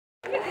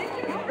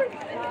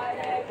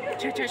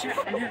Check.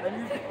 I'm here.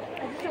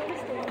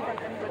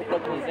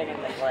 Put music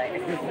in the play.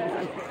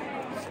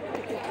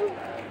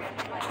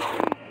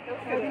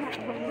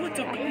 What's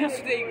up, guys?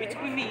 Today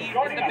between me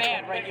and the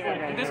band right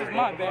here. This is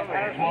my band.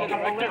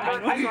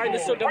 I'm sorry,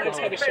 this is so dumb. I just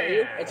had to show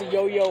you. It's a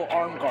yo-yo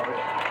arm guard.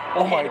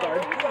 Oh my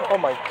god. Oh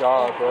my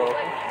god, bro.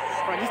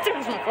 Bro, this thing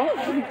is my phone.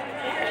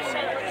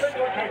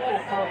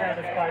 Program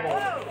is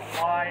titled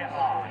Fly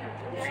On.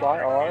 Fly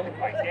on?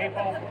 By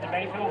Davo de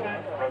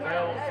Beethoven,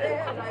 Brazil.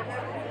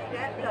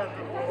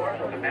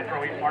 The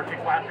Metro East Marching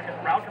Classic is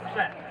proud to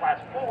present Class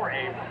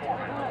 4A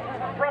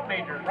performance from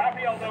Majors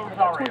Rafael Del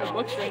Rosario,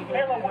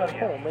 Kayla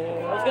Williams. Oh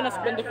man. I was gonna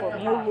spend it for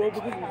more robo.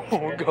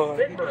 Oh god.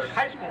 Pittsburgh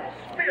High School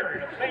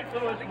Spirit of St.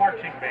 Louis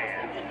Marching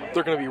Band.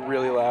 They're gonna be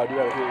really loud. You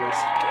gotta hear this.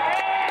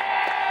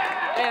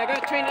 Hey, I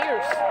got trained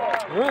ears.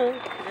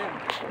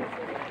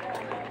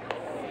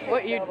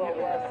 What year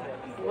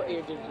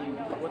did you?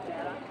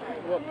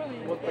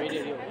 What grade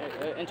did you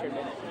enter in?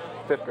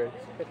 5th grade.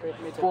 5th grade.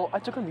 Me too. Well, I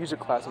took a music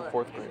class in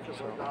 4th grade,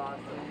 so.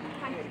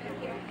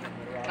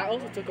 I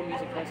also took a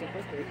music class in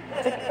 5th grade.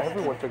 I think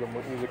everyone took a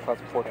music class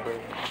in 4th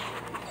grade.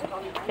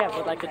 Yeah,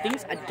 but like the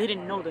things I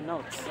didn't know the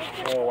notes.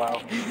 Oh wow.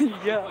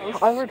 Yeah.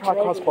 I learned hot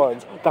cross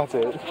buns. That's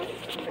it.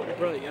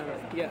 Bro, yeah.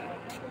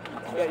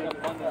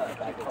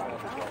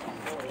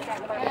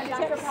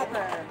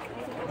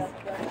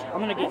 I'm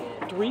gonna get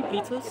 3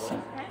 pizzas.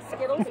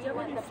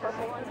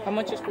 How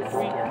much is for 3? 2,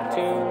 6.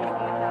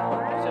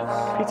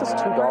 Pizza's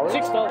 $2? $6.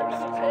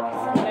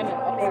 And then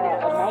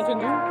a Mountain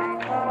Dew,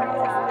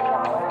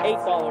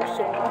 $8.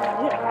 So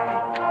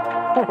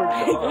yeah. Oh my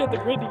god. Get the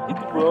gritty.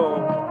 Bro.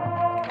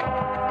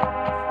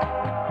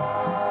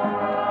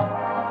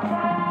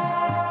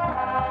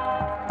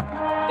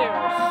 There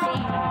are so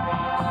many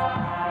bands.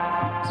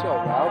 See how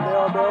loud they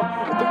are, bro?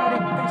 They're not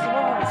even facing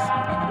us.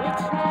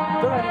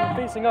 They're not even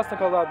facing us. Look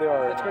how loud they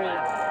are. That's great. I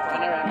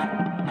never.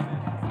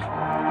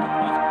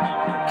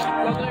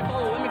 Let me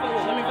follow.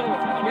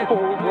 Yeah, Oh,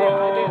 bro.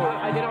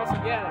 I did also,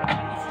 yeah.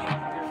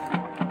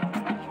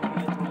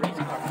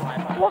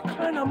 What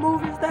kind of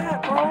move is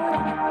that, bro?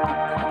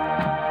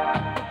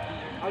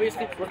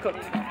 Obviously, we're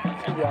cooked.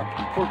 Yeah,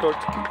 we're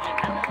cooked.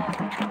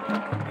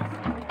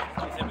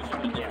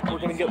 We're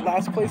gonna get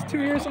last place 2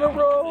 years in a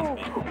row.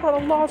 We're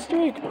on a lost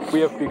streak.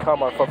 We have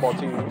become our football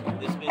team.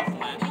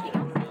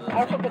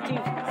 Our football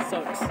team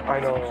sucks. I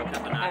know.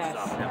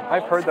 Ass.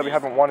 I've heard that we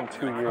haven't won in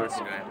 2 years.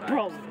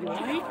 Bro,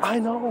 what? I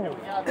know.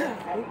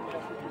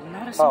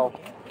 Not a Oh.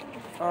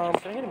 single.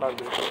 Can I get a Mountain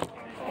Dew?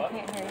 I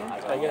can't hear you.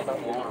 Can I get a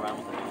Mountain Dew?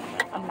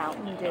 A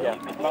Mountain Dew. Yeah,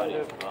 Mountain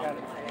Dew.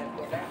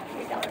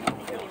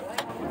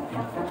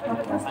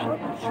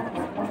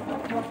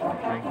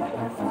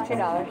 $2.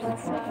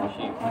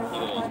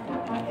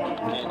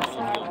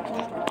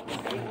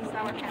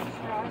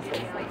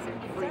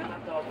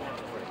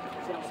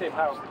 Save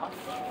how?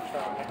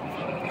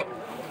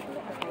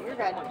 You're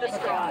good. Just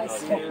straws.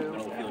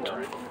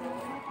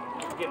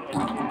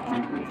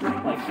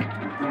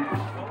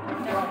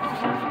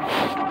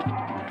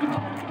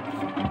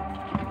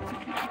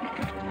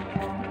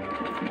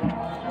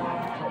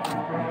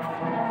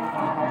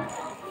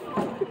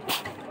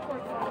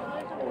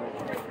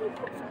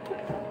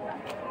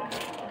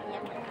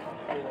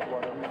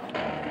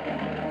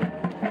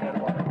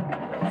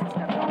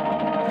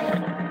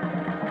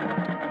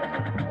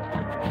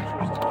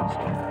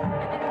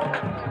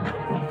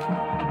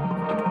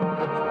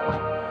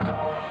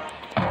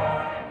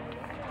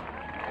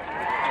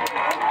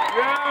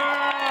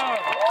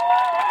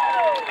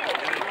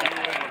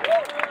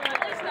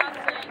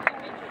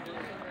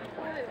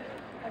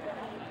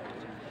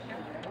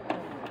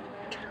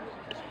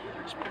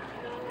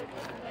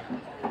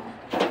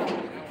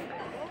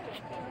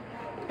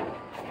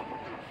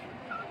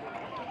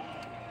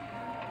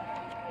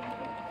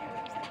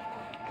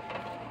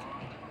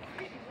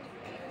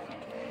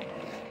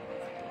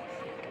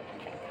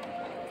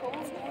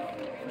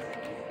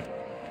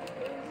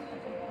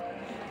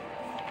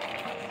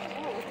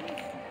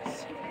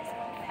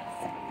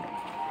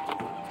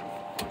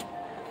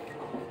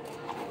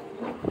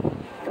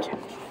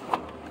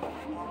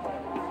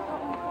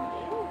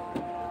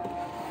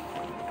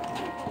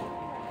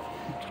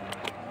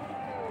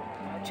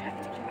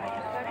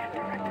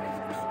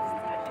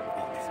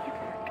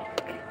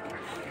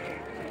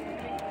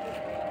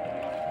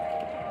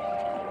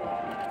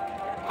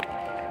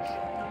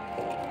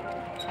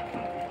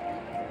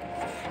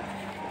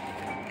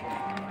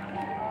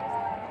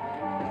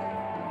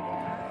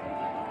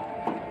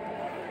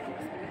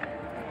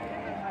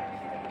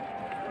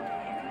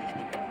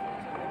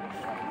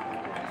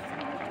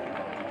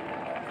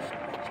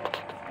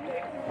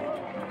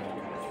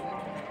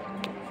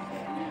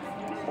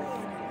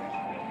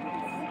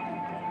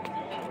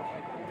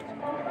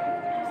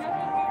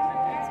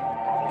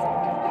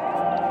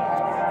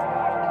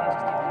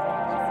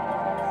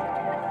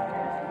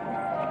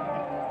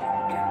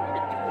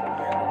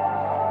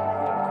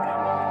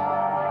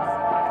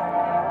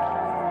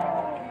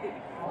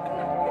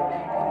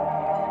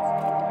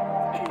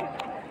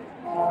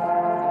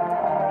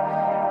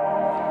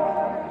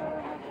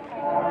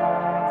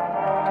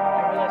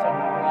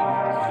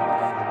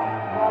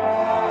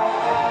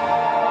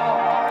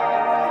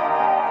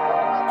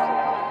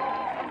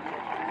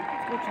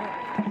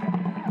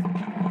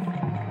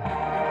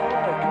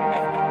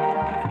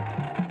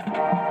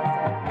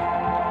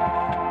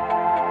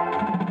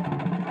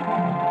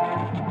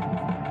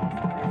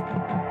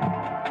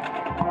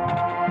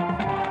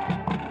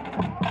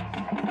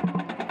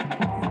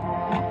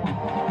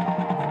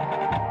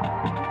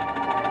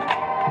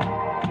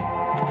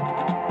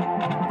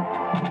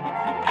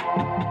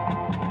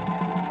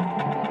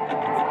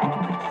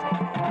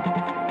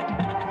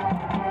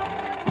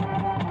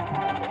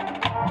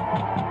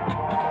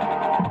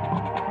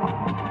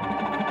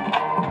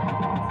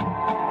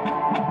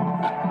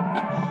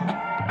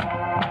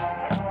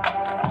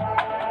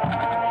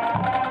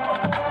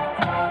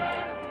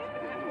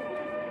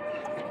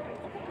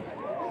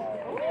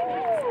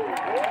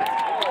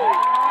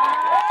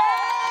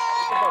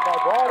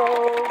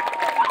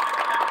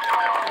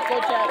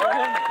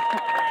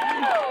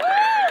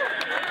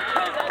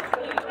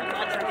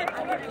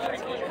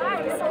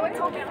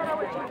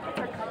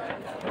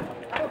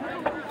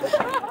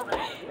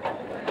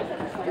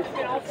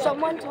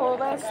 Someone told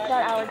us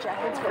that our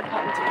jackets were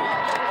cut to.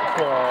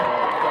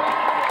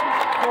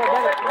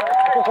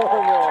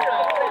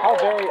 How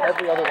very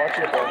every other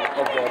watching of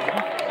them.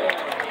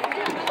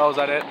 Oh, is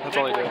that it? That's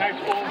all they did. High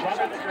School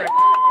running the direct.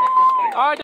 All right.